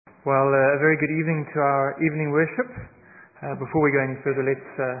Well, a very good evening to our evening worship. Before we go any further,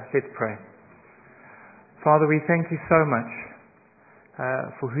 let's pray. Father, we thank you so much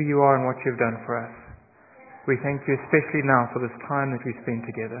for who you are and what you've done for us. We thank you especially now for this time that we spend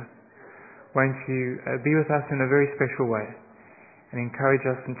together. Won't you be with us in a very special way and encourage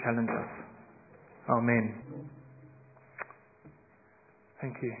us and challenge us. Amen.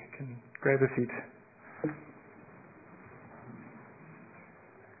 Thank you. You can grab a seat.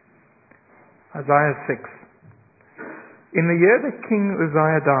 Isaiah 6. In the year that King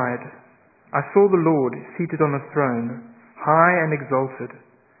Uzziah died, I saw the Lord seated on a throne, high and exalted,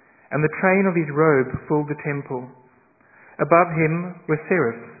 and the train of his robe filled the temple. Above him were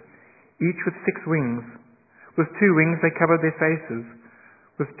seraphs, each with 6 wings. With 2 wings they covered their faces,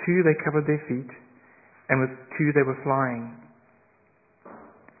 with 2 they covered their feet, and with 2 they were flying.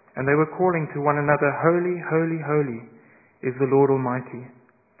 And they were calling to one another, Holy, holy, holy is the Lord Almighty.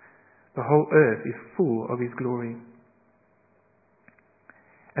 The whole earth is full of his glory.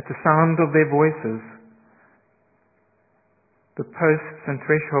 At the sound of their voices, the posts and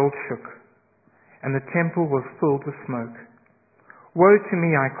thresholds shook, and the temple was filled with smoke. Woe to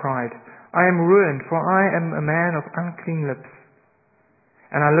me, I cried. I am ruined, for I am a man of unclean lips,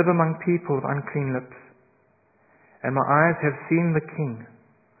 and I live among people of unclean lips. And my eyes have seen the King,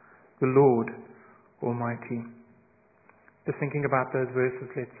 the Lord Almighty. Just thinking about those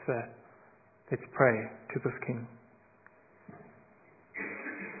verses, let's pray to this King.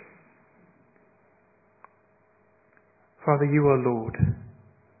 Father, you are Lord.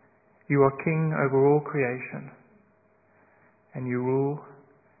 You are King over all creation. And you rule,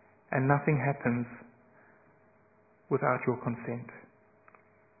 and nothing happens without your consent.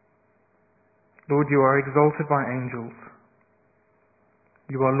 Lord, you are exalted by angels.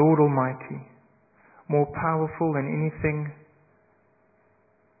 You are Lord Almighty, more powerful than anything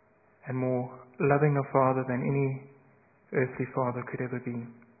and more loving a Father than any earthly father could ever be.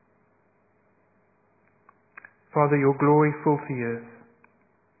 Father, your glory fills the earth.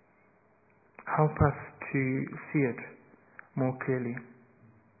 Help us to see it more clearly.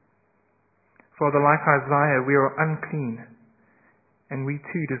 Father, like Isaiah, we are unclean, and we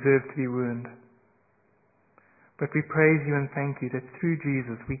too deserve to be ruined. But we praise you and thank you that through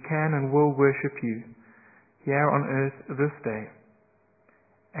Jesus we can and will worship you here on earth this day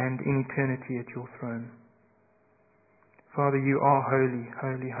and in eternity at your throne. Father, you are holy,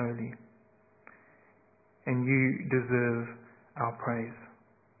 holy, holy, and you deserve our praise.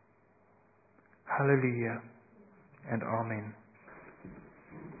 Hallelujah and Amen.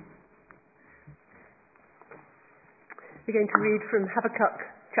 We're going to read from Habakkuk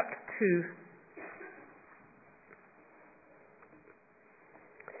chapter 2.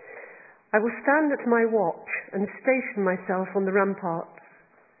 I will stand at my watch and station myself on the ramparts.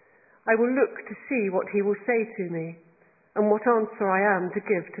 I will look to see what he will say to me, and what answer I am to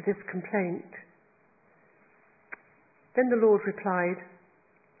give to this complaint. Then the Lord replied,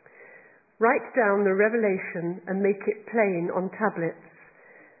 Write down the revelation and make it plain on tablets,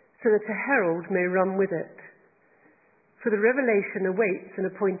 so that a herald may run with it. For the revelation awaits an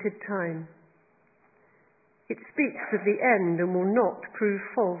appointed time. It speaks of the end and will not prove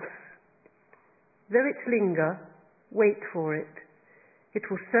false. Though it linger, wait for it. It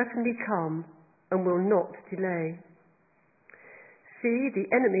will certainly come and will not delay. See, the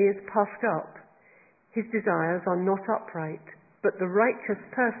enemy is puffed up. His desires are not upright, but the righteous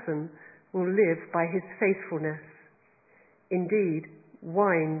person will live by his faithfulness. Indeed,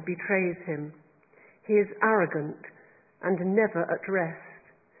 wine betrays him. He is arrogant and never at rest.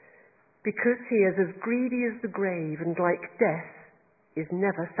 Because he is as greedy as the grave and like death is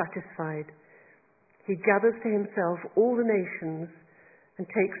never satisfied. He gathers to himself all the nations and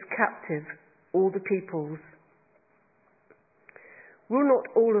takes captive all the peoples. Will not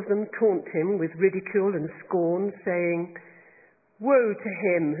all of them taunt him with ridicule and scorn, saying, Woe to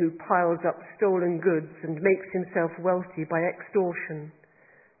him who piles up stolen goods and makes himself wealthy by extortion.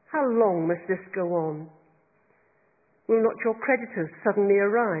 How long must this go on? Will not your creditors suddenly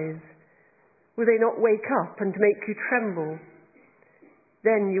arise? Will they not wake up and make you tremble?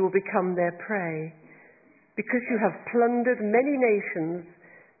 Then you will become their prey. Because you have plundered many nations,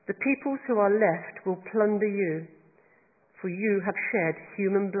 the peoples who are left will plunder you. For you have shed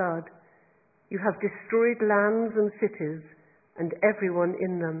human blood. You have destroyed lands and cities, and everyone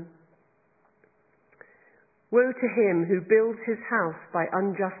in them. Woe to him who builds his house by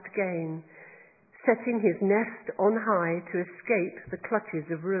unjust gain, setting his nest on high to escape the clutches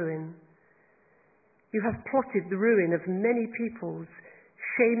of ruin. You have plotted the ruin of many peoples,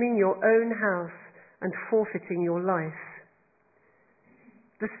 shaming your own house and forfeiting your life.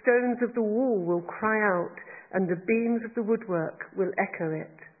 The stones of the wall will cry out, and the beams of the woodwork will echo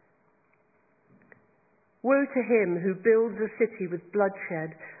it. Woe to him who builds a city with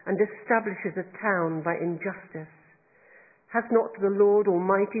bloodshed and establishes a town by injustice. Has not the Lord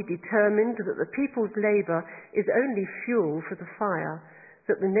Almighty determined that the people's labour is only fuel for the fire,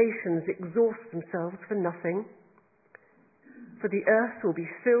 that the nations exhaust themselves for nothing? For the earth will be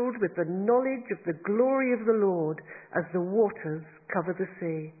filled with the knowledge of the glory of the Lord as the waters cover the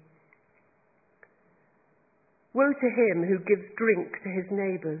sea. Woe to him who gives drink to his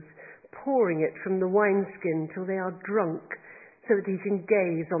neighbours, pouring it from the wineskin till they are drunk, so that he can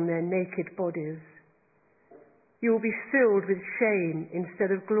gaze on their naked bodies. You will be filled with shame instead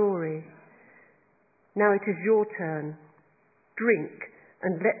of glory. Now it is your turn. Drink,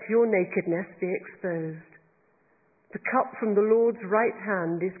 and let your nakedness be exposed. The cup from the Lord's right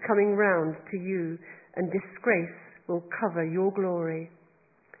hand is coming round to you, and disgrace will cover your glory.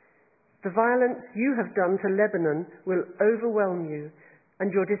 The violence you have done to Lebanon will overwhelm you,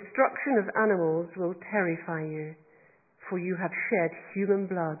 and your destruction of animals will terrify you, for you have shed human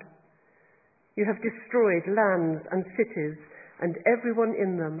blood. You have destroyed lands and cities, and everyone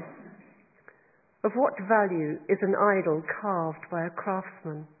in them. Of what value is an idol carved by a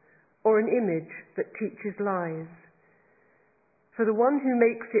craftsman, or an image that teaches lies? For the one who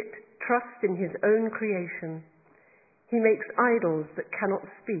makes it trust in his own creation. He makes idols that cannot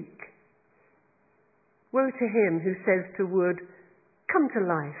speak. Woe to him who says to wood, "Come to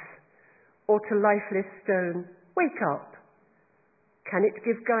life," or to lifeless stone, "Wake up." Can it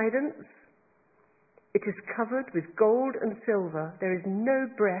give guidance? It is covered with gold and silver. There is no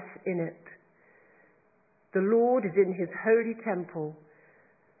breath in it. The Lord is in his holy temple.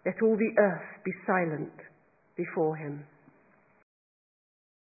 Let all the earth be silent before him.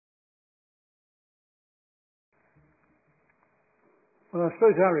 Well, I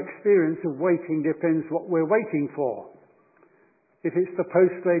suppose our experience of waiting depends what we're waiting for. If it's the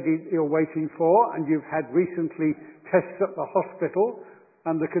post lady you're waiting for and you've had recently tests at the hospital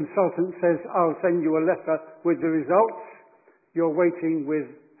and the consultant says, "I'll send you a letter with the results," you're waiting with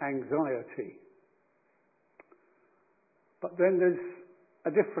anxiety. But then there's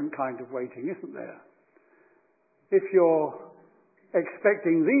a different kind of waiting, isn't there? If you're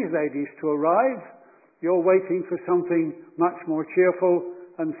expecting these ladies to arrive, you're waiting for something much more cheerful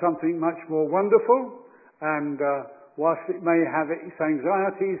and something much more wonderful. And whilst it may have its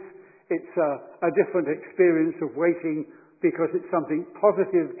anxieties, it's a different experience of waiting because it's something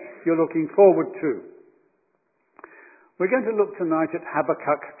positive you're looking forward to. We're going to look tonight at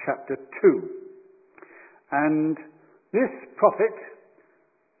Habakkuk chapter 2. And this prophet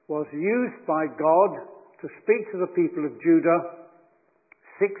was used by God to speak to the people of Judah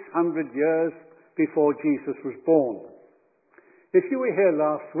 600 years before Jesus was born. If you were here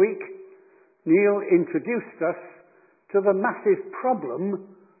last week, Neil introduced us to the massive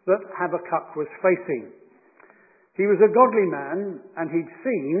problem that Habakkuk was facing. He was a godly man, and he'd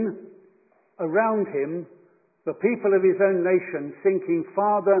seen around him the people of his own nation sinking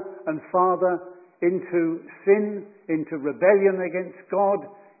farther and farther into sin, into rebellion against God,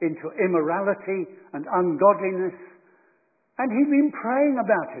 into immorality and ungodliness. And he'd been praying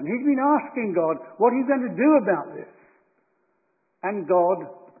about it. He'd been asking God, "What are you going to do about this?" And God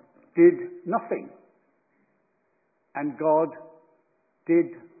did nothing. And God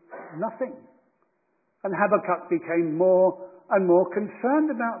did nothing. And Habakkuk became more and more concerned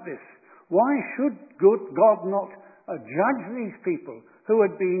about this. Why should God not judge these people who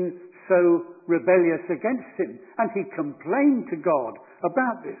had been so rebellious against him? And he complained to God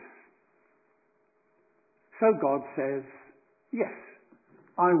about this. So God says, "Yes,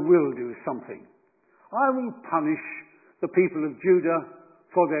 I will do something. I will punish the people of Judah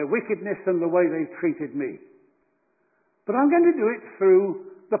for their wickedness and the way they've treated me. But I'm going to do it through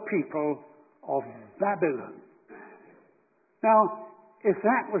the people of Babylon." Now, if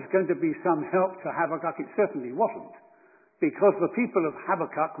that was going to be some help to Habakkuk, it certainly wasn't, because the people of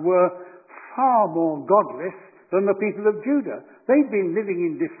Habakkuk were far more godless than the people of Judah. They'd been living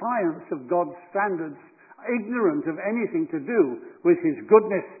in defiance of God's standards, ignorant of anything to do with his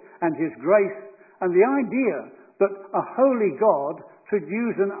goodness and his grace, and the idea that a holy God should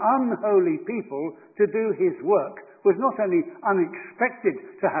use an unholy people to do his work was not only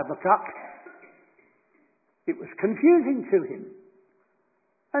unexpected to Habakkuk, it was confusing to him.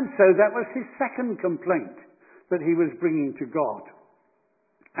 And so that was his second complaint that he was bringing to God.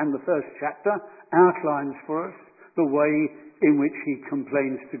 And the first chapter outlines for us the way in which he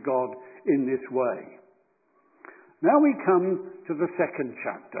complains to God in this way. Now we come to the second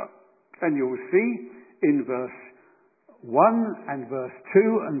chapter, and you'll see in verse 1 and verse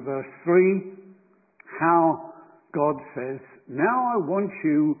 2 and verse 3 how God says, now I want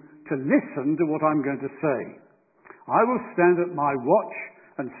you to listen to what I'm going to say. I will stand at my watch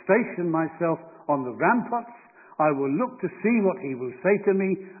and station myself on the ramparts. I will look to see what he will say to me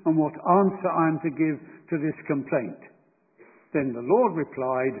and what answer I am to give to this complaint. Then the Lord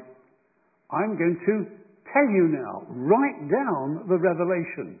replied, I'm going to tell you now. Write down the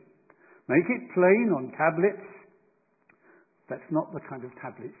revelation. Make it plain on tablets. That's not the kind of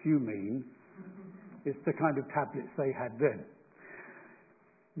tablets you mean. It's the kind of tablets they had then.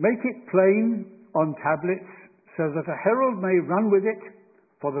 Make it plain on tablets so that a herald may run with it.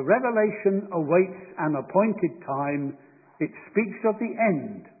 For the revelation awaits an appointed time. It speaks of the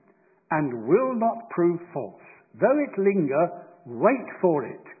end and will not prove false. Though it linger, wait for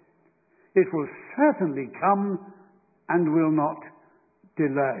it. It will certainly come and will not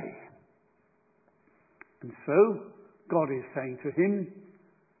delay. And so, God is saying to him,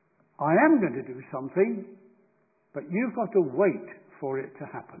 I am going to do something, but you've got to wait for it to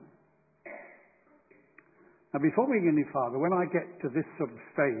happen. Now, before we get any farther, when I get to this sort of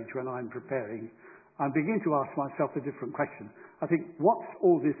stage when I'm preparing, I begin to ask myself a different question. I think, what's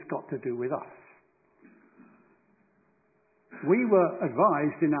all this got to do with us? We were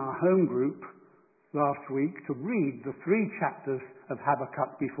advised in our home group last week to read the 3 chapters of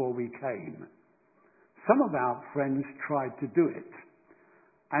Habakkuk before we came. Some of our friends tried to do it,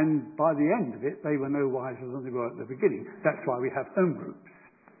 and by the end of it, they were no wiser than they were at the beginning. That's why we have home groups.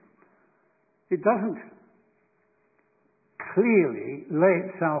 It doesn't clearly lay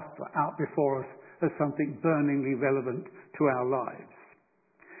itself out before us as something burningly relevant to our lives.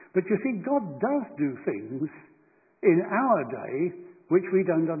 But you see, God does do things in our day which we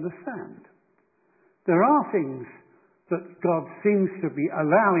don't understand. There are things that God seems to be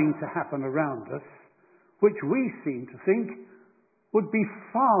allowing to happen around us which we seem to think would be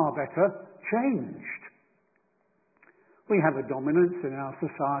far better changed. We have a dominance in our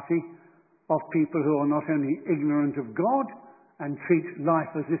society of people who are not only ignorant of God and treat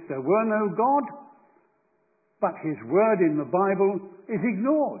life as if there were no God, but his word in the Bible is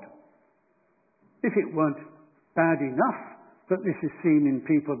ignored. If it weren't bad enough that this is seen in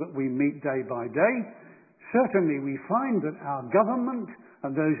people that we meet day by day, certainly we find that our government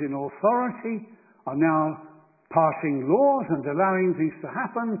and those in authority are now passing laws and allowing things to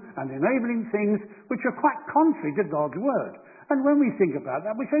happen and enabling things which are quite contrary to God's word. And when we think about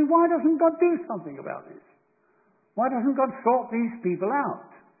that, we say, why doesn't God do something about this? Why doesn't God sort these people out?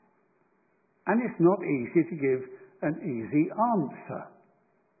 And it's not easy to give an easy answer.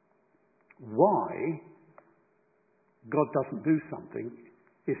 Why God doesn't do something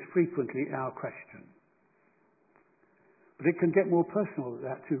is frequently our question. But it can get more personal than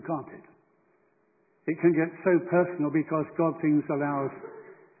that too, can't it? It can get so personal because God things allow us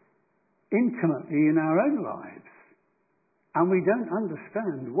intimately in our own lives. And we don't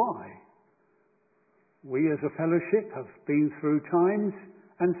understand why. We as a fellowship have been through times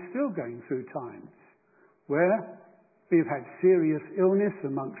and still going through times where we've had serious illness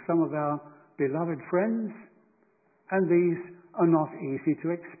amongst some of our beloved friends, and these are not easy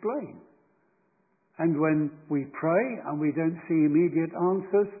to explain. And when we pray and we don't see immediate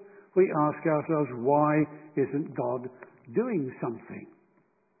answers, we ask ourselves, why isn't God doing something?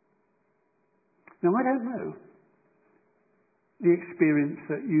 Now, I don't know the experience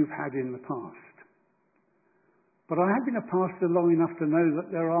that you've had in the past, but I have been a pastor long enough to know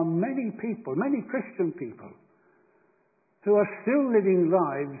that there are many people, many Christian people, who are still living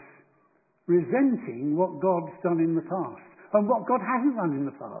lives resenting what God's done in the past and what God hasn't done in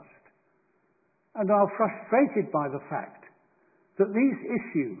the past, and are frustrated by the fact that these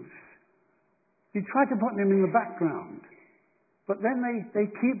issues, you try to put them in the background, but then they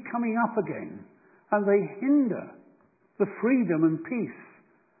keep coming up again, and they hinder the freedom and peace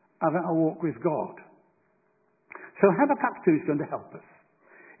of our walk with God. So Habakkuk 2 is going to help us.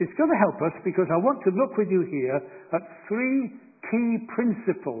 It's going to help us because I want to look with you here at 3 key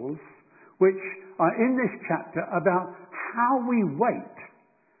principles which are in this chapter about how we wait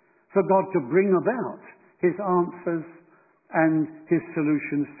for God to bring about his answers and his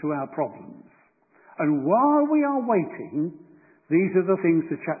solutions to our problems. And while we are waiting, these are the things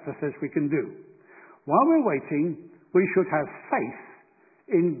the chapter says we can do. While we're waiting, we should have faith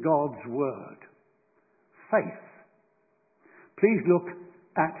in God's word. Faith. Please look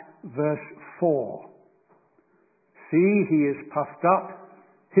at verse 4. See, he is puffed up,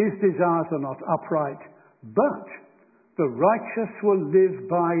 his desires are not upright, but the righteous will live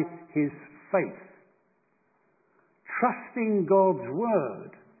by his faith. Trusting God's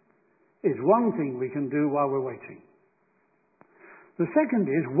word is one thing we can do while we're waiting. The second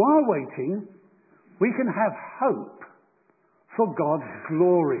is, while waiting, we can have hope for God's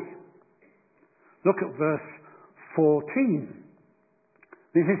glory. Look at verse 14.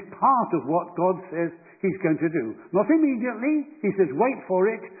 This is part of what God says he's going to do. Not immediately, he says wait for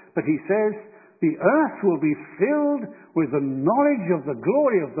it, but he says the earth will be filled with the knowledge of the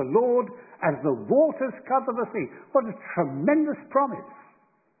glory of the Lord as the waters cover the sea. What a tremendous promise.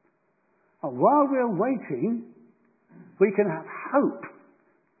 And while we're waiting, we can have hope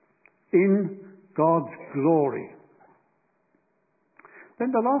in God's glory. Then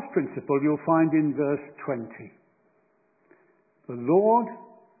the last principle you'll find in verse 20. The Lord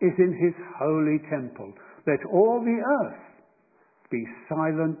is in his holy temple. Let all the earth be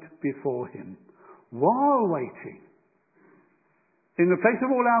silent before him. While waiting, in the place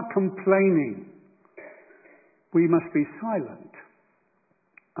of all our complaining, we must be silent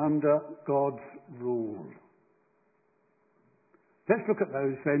under God's rule. Let's look at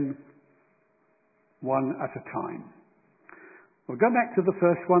those then, one at a time. We'll go back to the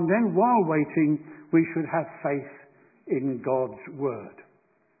first one then. While waiting, we should have faith in God's word.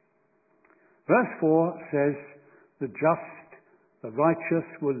 Verse 4 says, the just, the righteous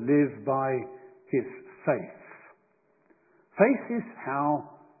will live by his faith. Faith is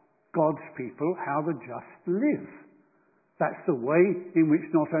how God's people, how the just live. That's the way in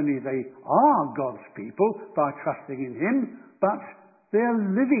which not only they are God's people by trusting in him, but they're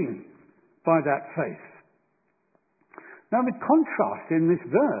living by that faith. Now the contrast in this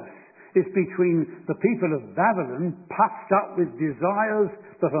verse is between the people of Babylon, puffed up with desires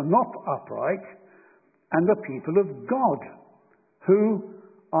that are not upright, and the people of God, who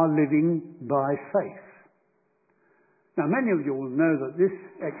are living by faith. Now many of you will know that this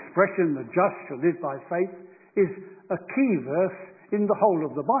expression, the just shall live by faith, is a key verse in the whole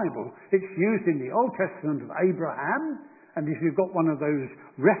of the Bible. It's used in the Old Testament of Abraham, and if you've got one of those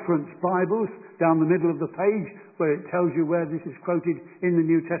reference Bibles down the middle of the page where it tells you where this is quoted in the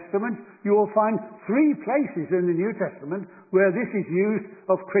New Testament, you will find 3 places in the New Testament where this is used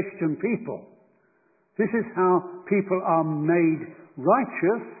of Christian people. This is how people are made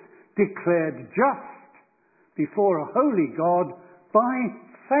righteous, declared just before a holy God by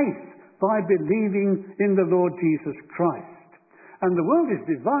faith, by believing in the Lord Jesus Christ. And the world is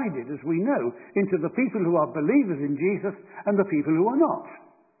divided, as we know, into the people who are believers in Jesus and the people who are not.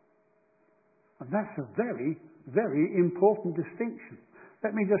 And that's a very, very important distinction.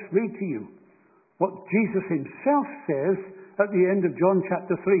 Let me just read to you what Jesus himself says at the end of John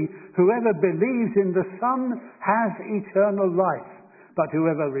chapter 3. Whoever believes in the Son has eternal life, but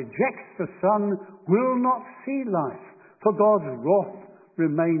whoever rejects the Son will not see life, for God's wrath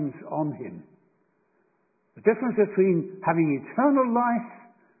remains on him. The difference between having eternal life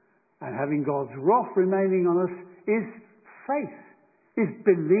and having God's wrath remaining on us is faith, is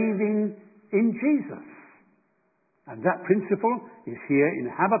believing in Jesus. And that principle is here in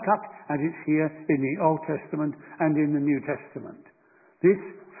Habakkuk, and it's here in the Old Testament and in the New Testament. This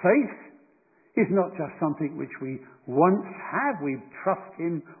faith is not just something which we once have, we trust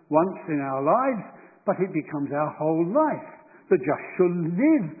in once in our lives, but it becomes our whole life. The just shall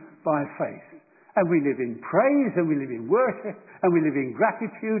live by faith. And we live in praise, and we live in worship, and we live in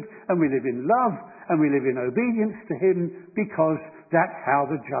gratitude, and we live in love, and we live in obedience to him, because that's how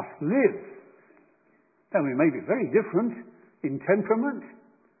the just live. And we may be very different in temperament.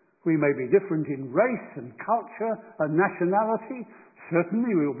 We may be different in race and culture and nationality.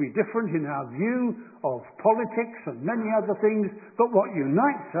 Certainly we will be different in our view of politics and many other things. But what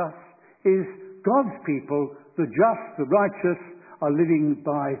unites us is God's people, the just, the righteous, are living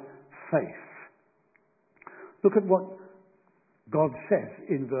by faith. Look at what God says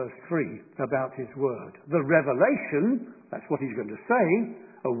in verse 3 about his word. The revelation, that's what he's going to say,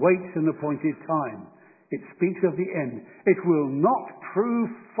 awaits an appointed time. It speaks of the end. It will not prove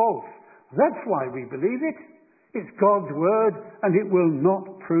false. That's why we believe it. It's God's word, and it will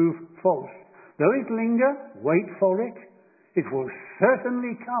not prove false. Though it linger, wait for it. It will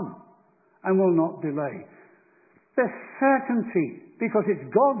certainly come and will not delay. There's certainty because it's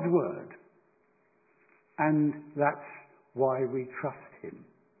God's word. And that's why we trust him.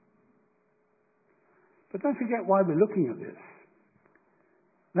 But don't forget why we're looking at this.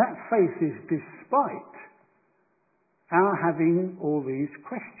 That faith is despite our having all these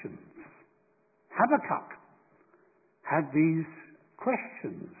questions. Habakkuk had these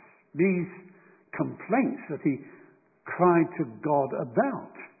questions, these complaints that he cried to God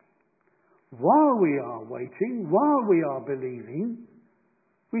about. While we are waiting, while we are believing,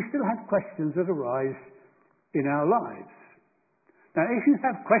 we still have questions that arise in our lives. Now, if you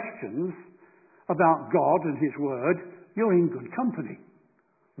have questions about God and his word, you're in good company.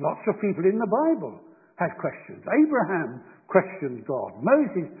 Lots of people in the Bible had questions. Abraham questioned God.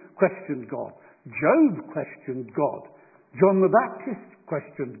 Moses questioned God. Job questioned God. John the Baptist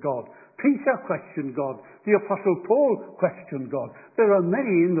questioned God. Peter questioned God. The Apostle Paul questioned God. There are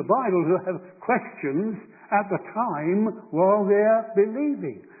many in the Bible who have questions at the time while they're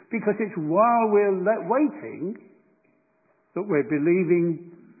believing. Because it's while we're waiting that we're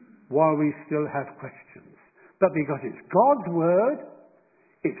believing while we still have questions. But because it's God's word,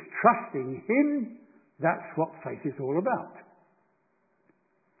 it's trusting Him, that's what faith is all about.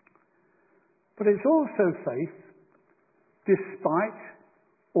 But it's also faith despite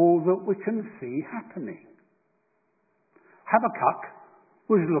all that we can see happening. Habakkuk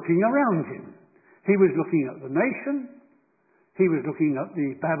was looking around him. He was looking at the nation. He was looking at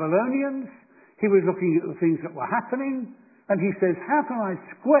the Babylonians. He was looking at the things that were happening. And he says, how can I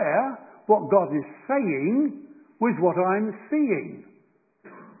square what God is saying with what I'm seeing?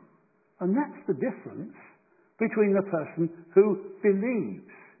 And that's the difference between the person who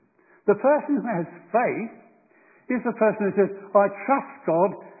believes. The person who has faith is the person who says, I trust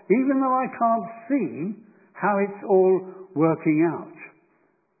God even though I can't see how it's all working out.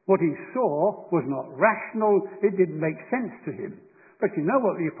 What he saw was not rational, it didn't make sense to him. But you know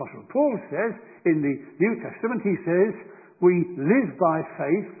what the Apostle Paul says in the New Testament? He says, we live by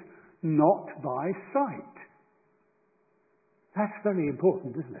faith, not by sight. That's very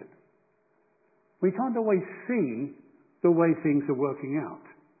important, isn't it? We can't always see the way things are working out.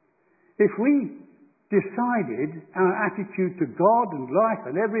 If we decided our attitude to God and life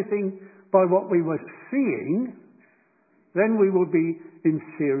and everything by what we were seeing, then we will be in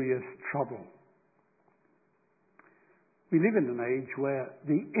serious trouble. We live in an age where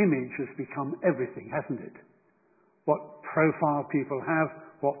the image has become everything, hasn't it? What profile people have,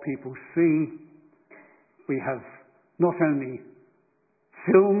 what people see. We have not only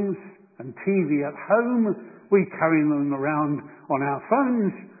films and TV at home, we carry them around on our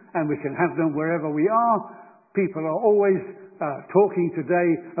phones, and we can have them wherever we are. People are always talking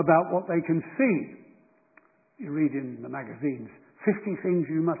today about what they can see. You read in the magazines, 50 things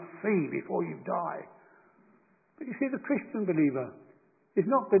you must see before you die. But you see, the Christian believer is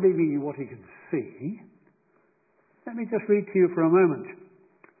not believing in what he can see. Let me just read to you for a moment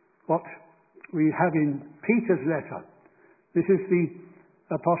what we have in Peter's letter. This is the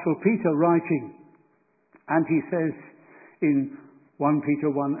Apostle Peter writing, and he says in 1 Peter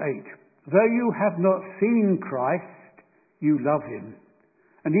 1:8, though you have not seen Christ, you love him.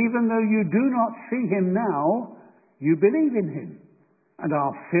 And even though you do not see him now, you believe in him and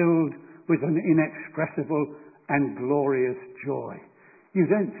are filled with an inexpressible and glorious joy. You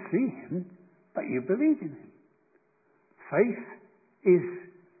don't see him, but you believe in him. Faith is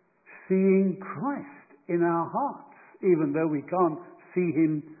seeing Christ in our hearts, even though we can't see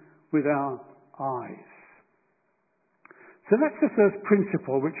him with our eyes. So that's the first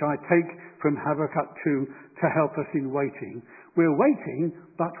principle which I take from Habakkuk 2 to help us in waiting. We're waiting,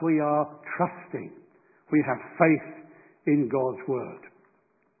 but we are trusting. We have faith in God's word.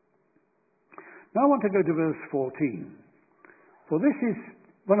 Now I want to go to verse 14. For this is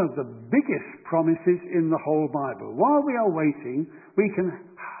one of the biggest promises in the whole Bible. While we are waiting, we can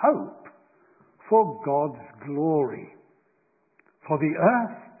hope for God's glory. For the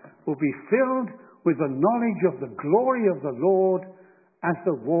earth will be filled with the knowledge of the glory of the Lord as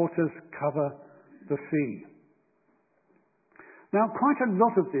the waters cover the sea. Now, quite a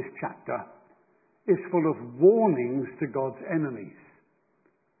lot of this chapter is full of warnings to God's enemies.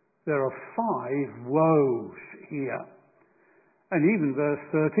 There are 5 woes here. And even verse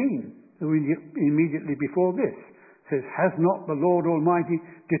 13, immediately before this, says, has not the Lord Almighty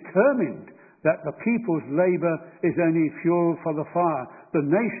determined that the people's labour is only fuel for the fire? The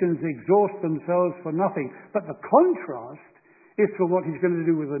nations exhaust themselves for nothing. But the contrast is for what he's going to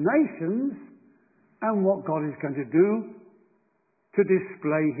do with the nations and what God is going to do to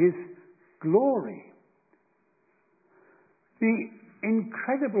display his glory. The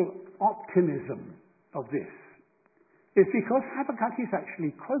incredible optimism of this is because Habakkuk is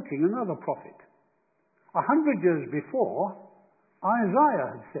actually quoting another prophet. 100 years before,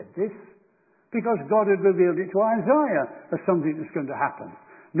 Isaiah had said this, because God had revealed it to Isaiah as something that's going to happen.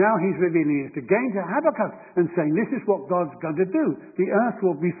 Now he's revealing it again to Habakkuk and saying this is what God's going to do. The earth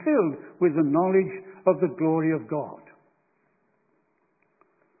will be filled with the knowledge of the glory of God.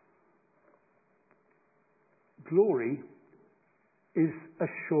 Glory is a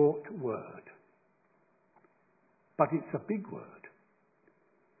short word, but it's a big word.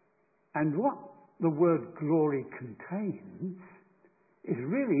 And what the word glory contains is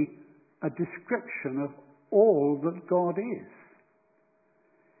really a description of all that God is.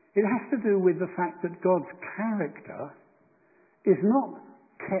 It has to do with the fact that God's character is not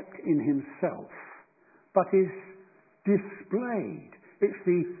kept in himself, but is displayed. It's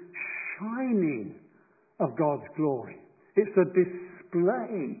the shining of God's glory. It's the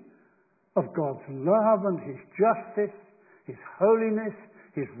display of God's love and his justice, his holiness,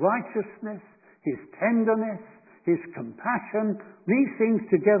 his righteousness, his tenderness, his compassion. These things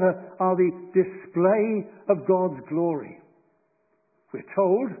together are the display of God's glory. We're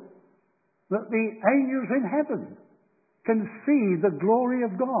told that the angels in heaven can see the glory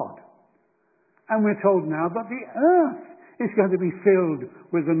of God. And we're told now that the earth is going to be filled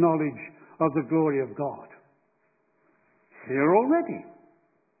with the knowledge of the glory of God. Here already,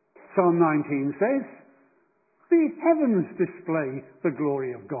 Psalm 19 says, the heavens display the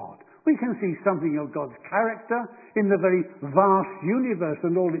glory of God. We can see something of God's character in the very vast universe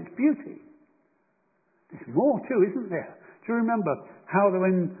and all its beauty. There's more too, isn't there? Do you remember how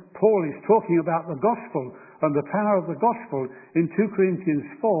when Paul is talking about the gospel and the power of the gospel in 2 Corinthians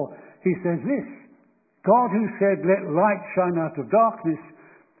 4, he says this, God who said, let light shine out of darkness,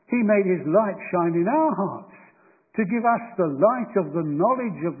 he made his light shine in our hearts to give us the light of the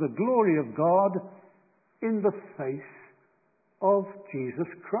knowledge of the glory of God in the face of Jesus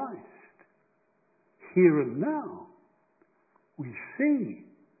Christ. Here and now, we see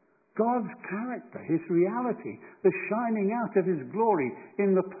God's character, his reality, the shining out of his glory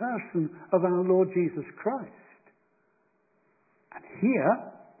in the person of our Lord Jesus Christ. And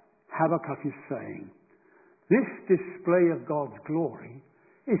here, Habakkuk is saying, this display of God's glory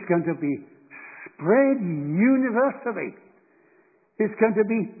is going to be spread universally. It's going to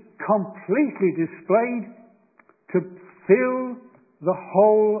be completely displayed to fill the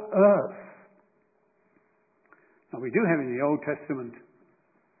whole earth. Now, we do have in the Old Testament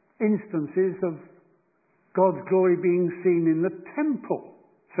instances of God's glory being seen in the temple,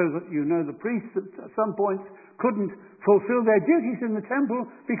 so that the priests at some points couldn't fulfill their duties in the temple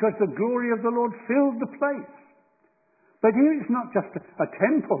because the glory of the Lord filled the place. But here it's not just a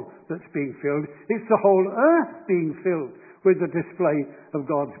temple that's being filled, it's the whole earth being filled with the display of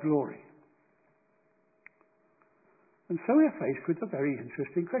God's glory. And so we're faced with a very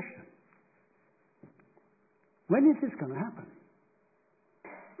interesting question. When is this going to happen?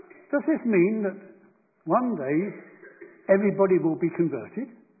 Does this mean that one day everybody will be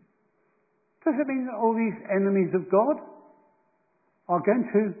converted? Does it mean that all these enemies of God are going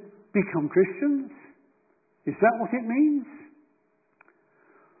to become Christians? Is that what it means?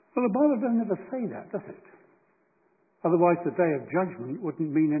 Well, the Bible doesn't ever say that, does it? Otherwise the day of judgment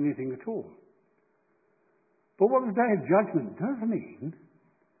wouldn't mean anything at all. But what the day of judgment does mean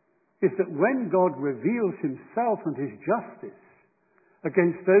is that when God reveals himself and his justice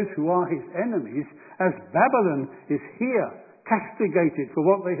against those who are his enemies, as Babylon is here castigated for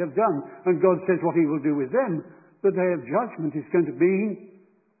what they have done, and God says what he will do with them, the day of judgment is going to be,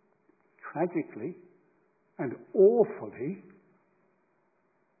 tragically and awfully,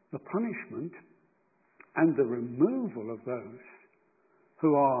 the punishment and the removal of those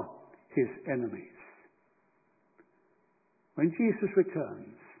who are his enemies. When Jesus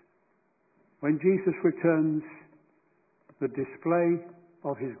returns, the display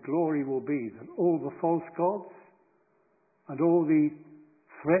of his glory will be that all the false gods and all the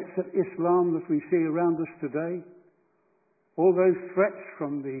threats of Islam that we see around us today, all those threats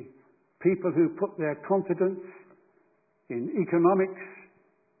from the people who put their confidence in economics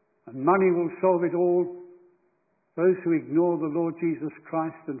and money will solve it all, those who ignore the Lord Jesus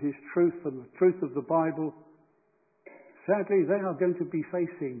Christ and his truth and the truth of the Bible, sadly they are going to be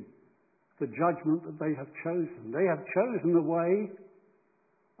facing the judgment that they have chosen. They have chosen a way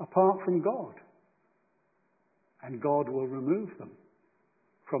apart from God. And God will remove them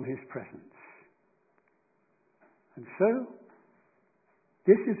from his presence. And so,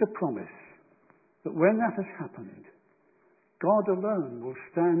 this is a promise that when that has happened, God alone will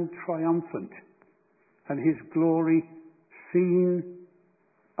stand triumphant and his glory seen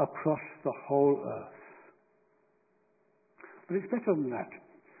across the whole earth. But it's better than that.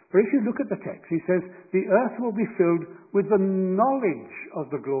 For if you look at the text, he says, the earth will be filled with the knowledge of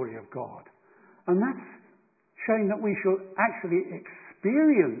the glory of God. And that's showing that we shall actually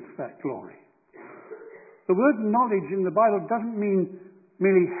experience that glory. The word knowledge in the Bible doesn't mean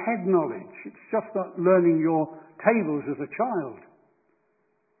merely head knowledge. It's just not learning your tables as a child.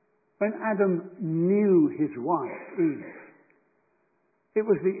 When Adam knew his wife, Eve, it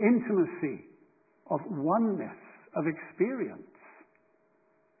was the intimacy of oneness, of experience.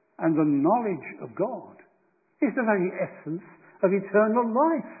 And the knowledge of God is the very essence of eternal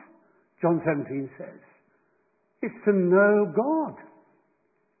life, John 17 says. It's to know God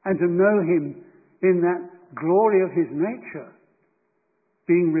and to know Him in that glory of His nature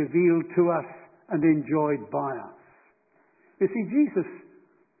being revealed to us and enjoyed by us. You see, Jesus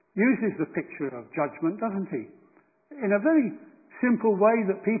uses the picture of judgment, doesn't He? In a very simple way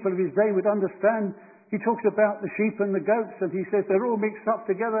that people of His day would understand. He talks about the sheep and the goats, and He says they're all mixed up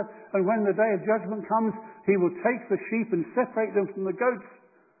together, and when the day of judgment comes, He will take the sheep and separate them from the goats.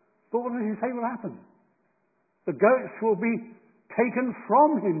 But what does He say will happen? The goats will be taken from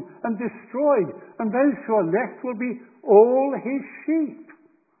Him and destroyed, and those who are left will be all His sheep.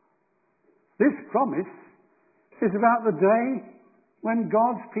 This promise is about the day when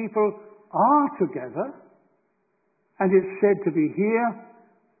God's people are together, and it's said to be here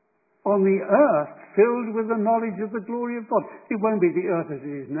on the earth filled with the knowledge of the glory of God. It won't be the earth as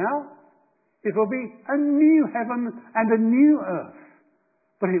it is now. It will be a new heaven and a new earth.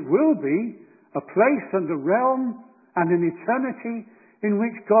 But it will be a place and a realm and an eternity in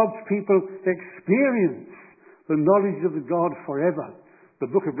which God's people experience the knowledge of the God forever. The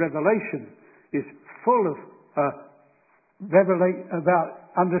book of Revelation is full of about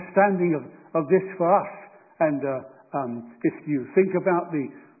understanding of this for us. And if you think about the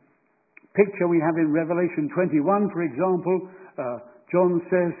picture we have in Revelation 21, for example, John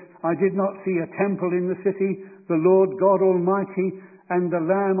says, "I did not see a temple in the city. The Lord God Almighty and the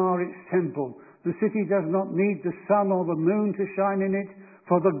Lamb are its temple. The city does not need the sun or the moon to shine in it,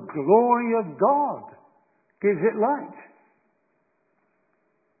 for the glory of God gives it light.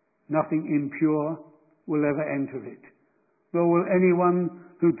 Nothing impure will ever enter it, nor will anyone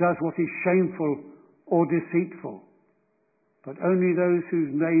who does what is shameful or deceitful, but only those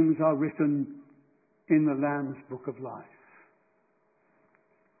whose names are written in the Lamb's book of life."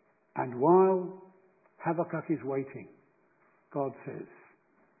 And while Habakkuk is waiting, God says,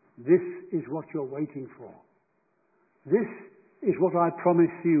 this is what you're waiting for. This is what I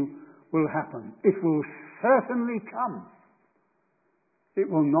promise you will happen. It will certainly come. It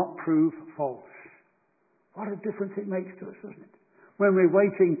will not prove false. What a difference it makes to us, doesn't it? When we're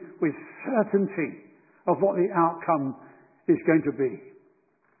waiting with certainty of what the outcome is going to be.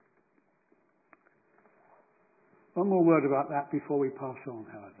 One more word about that before we pass on,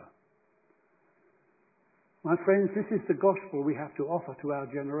 however. My friends, this is the gospel we have to offer to our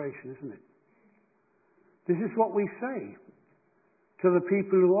generation, isn't it? This is what we say to the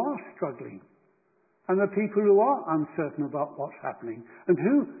people who are struggling and the people who are uncertain about what's happening and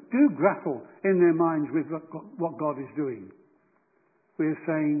who do grapple in their minds with what God is doing. We are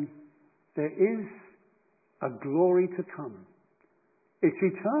saying there is a glory to come. It's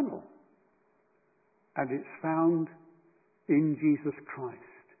eternal. And it's found in Jesus Christ.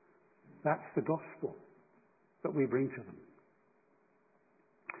 That's the gospel that we bring to them.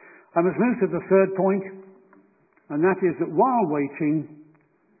 I must move to the third point, and that is that while waiting,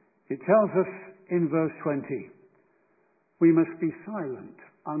 it tells us in verse 20, we must be silent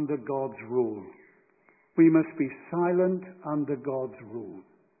under God's rule. We must be silent under God's rule.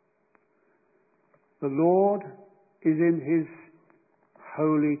 The Lord is in His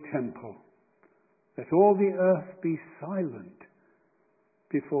holy temple. Let all the earth be silent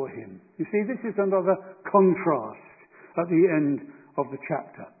before Him. You see, this is another contrast at the end of the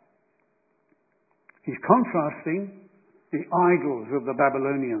chapter. He's contrasting the idols of the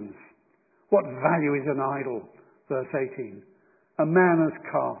Babylonians. What value is an idol? Verse 18. A man has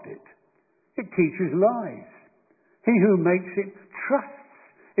carved it. It teaches lies. He who makes it trusts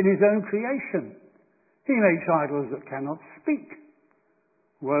in his own creation. He makes idols that cannot speak.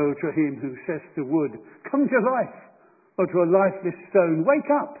 Woe to him who says to wood, "Come to life," or to a lifeless stone, "Wake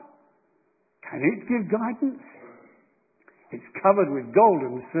up." Can it give guidance? It's covered with gold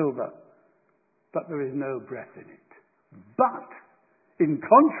and silver, but there is no breath in it. But, in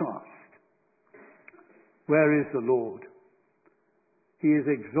contrast, where is the Lord? He is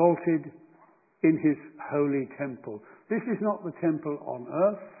exalted in His holy temple. This is not the temple on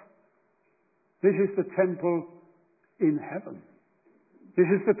earth. This is the temple in heaven. This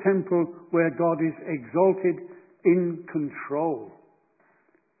is the temple where God is exalted in control.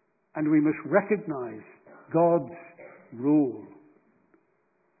 And we must recognize God's rule.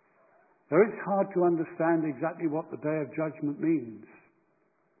 Though it's hard to understand exactly what the day of judgment means,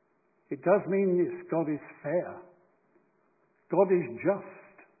 it does mean this: God is fair. God is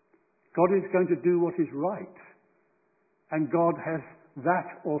just. God is going to do what is right. And God has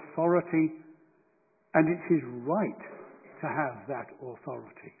that authority, and it's His right to have that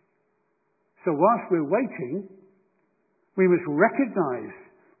authority. So whilst we're waiting, we must recognize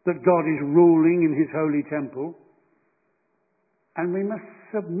that God is ruling in His holy temple, and we must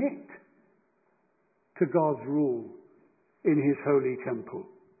submit to God's rule in his holy temple.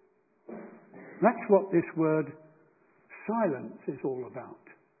 That's what this word silence is all about.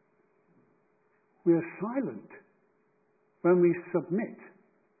 We are silent when we submit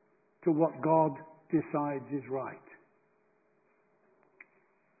to what God decides is right.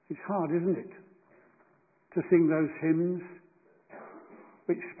 It's hard, isn't it, to sing those hymns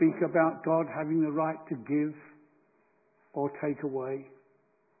which speak about God having the right to give or take away.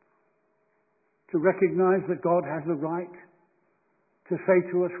 To recognize that God has the right to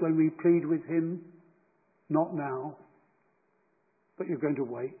say to us when we plead with him, not now, but you're going to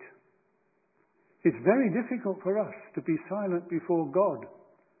wait. It's very difficult for us to be silent before God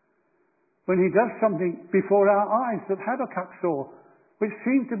when he does something before our eyes that Habakkuk saw, which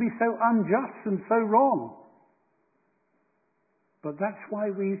seemed to be so unjust and so wrong. But that's why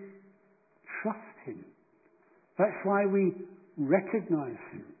we trust him. That's why we recognize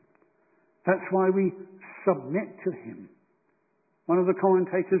him. That's why we submit to him. One of the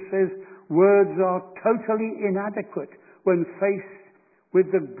commentators says, words are totally inadequate when faced with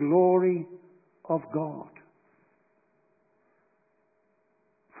the glory of God.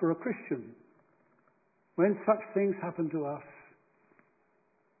 For a Christian, when such things happen to us,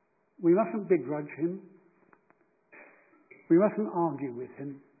 we mustn't begrudge him. We mustn't argue with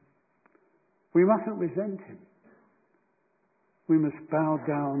him. We mustn't resent him. We must bow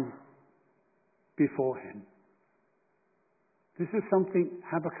down before him. This is something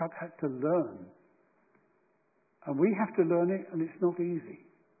Habakkuk had to learn. And we have to learn it, and it's not easy.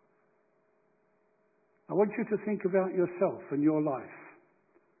 I want you to think about yourself and your life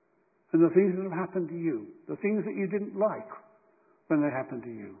and the things that have happened to you, the things that you didn't like when they happened to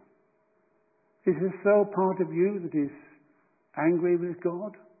you. Is there still part of you that is angry with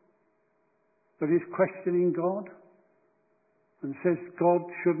God, that is questioning God, and says God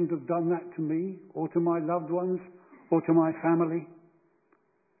shouldn't have done that to me or to my loved ones or to my family?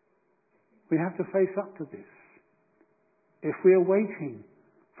 We have to face up to this. If we are waiting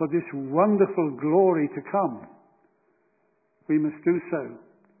for this wonderful glory to come, we must do so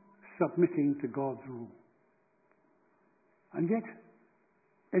submitting to God's rule. And yet,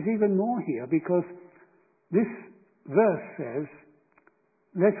 there's even more here, because this verse says,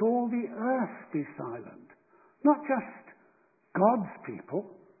 let all the earth be silent. Not just God's people,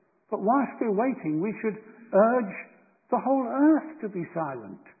 but whilst we're waiting, we should urge the whole earth to be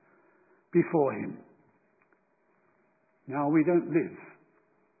silent before him. Now, we don't live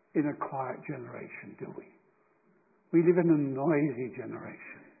in a quiet generation, do we? We live in a noisy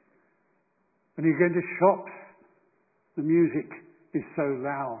generation. When you go into shops, the music is so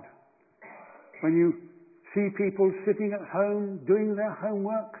loud. When you see people sitting at home doing their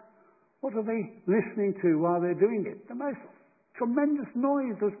homework, what are they listening to while they're doing it? The most tremendous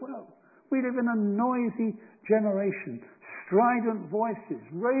noise as well. We live in a noisy generation. Strident voices,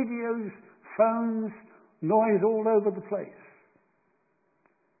 radios, phones, noise all over the place.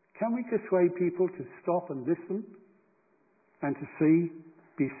 Can we persuade people to stop and listen and to see,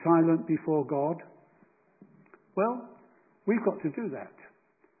 be silent before God? Well, we've got to do that.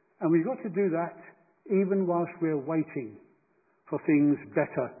 And we've got to do that even whilst we're waiting for things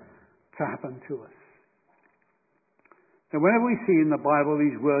better to happen to us. Now, whenever we see in the Bible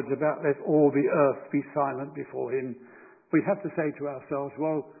these words about let all the earth be silent before him, we have to say to ourselves,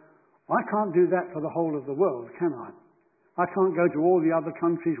 well, I can't do that for the whole of the world, can I? I can't go to all the other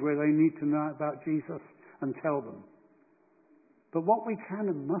countries where they need to know about Jesus and tell them. But what we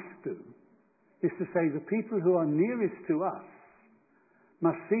can and must do is to say the people who are nearest to us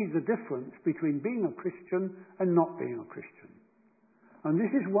must see the difference between being a Christian and not being a Christian. And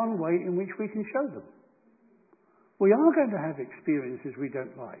this is one way in which we can show them. We are going to have experiences we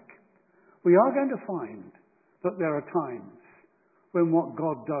don't like. We are going to find that there are times when what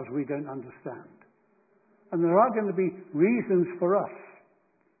God does we don't understand. And there are going to be reasons for us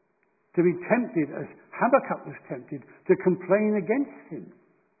to be tempted, as Habakkuk was tempted, to complain against him.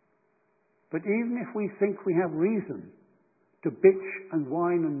 But even if we think we have reason to bitch and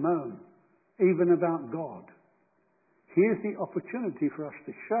whine and moan, even about God, here's the opportunity for us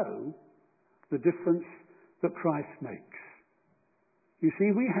to show the difference that Christ makes. You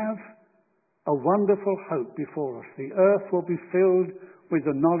see, we have a wonderful hope before us. The earth will be filled with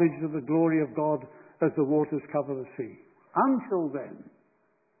the knowledge of the glory of God as the waters cover the sea. Until then,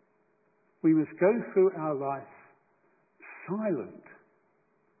 we must go through our life silent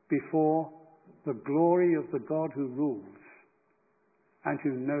before the glory of the God who rules and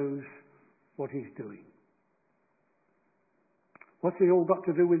who knows what he's doing. What's it all got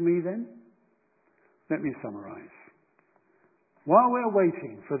to do with me then? Let me summarize. While we're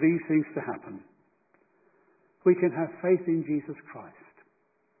waiting for these things to happen, we can have faith in Jesus Christ.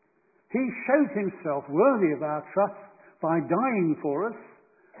 He showed himself worthy of our trust by dying for us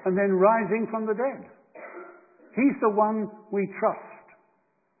and then rising from the dead. He's the one we trust.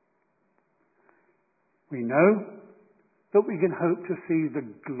 We know that we can hope to see the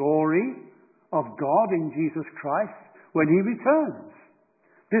glory of God in Jesus Christ when he returns.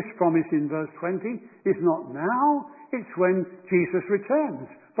 This promise in verse 20 is not now, it's when Jesus returns.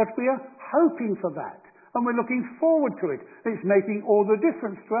 But we are hoping for that, and we're looking forward to it. It's making all the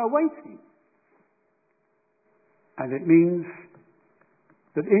difference to our waiting. And it means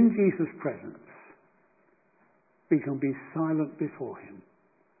that in Jesus' presence, we can be silent before him,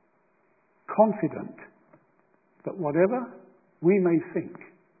 confident that whatever we may think,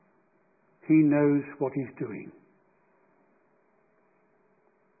 he knows what he's doing.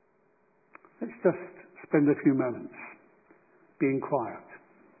 Let's just spend a few moments being quiet.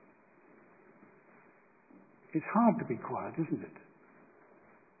 It's hard to be quiet, isn't it?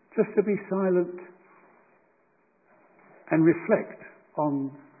 Just to be silent and reflect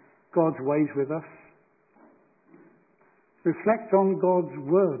on God's ways with us. Reflect on God's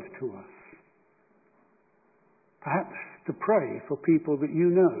word to us. Perhaps to pray for people that you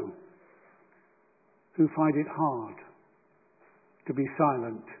know who find it hard to be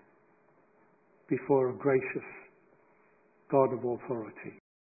silent before a gracious God of authority.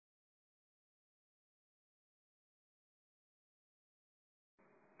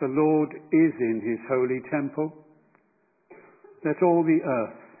 The Lord is in his holy temple. Let all the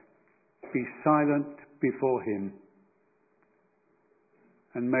earth be silent before him.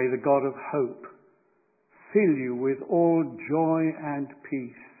 And may the God of hope fill you with all joy and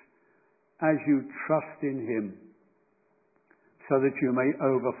peace as you trust in him, so that you may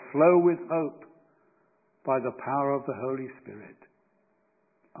overflow with hope by the power of the Holy Spirit.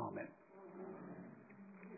 Amen.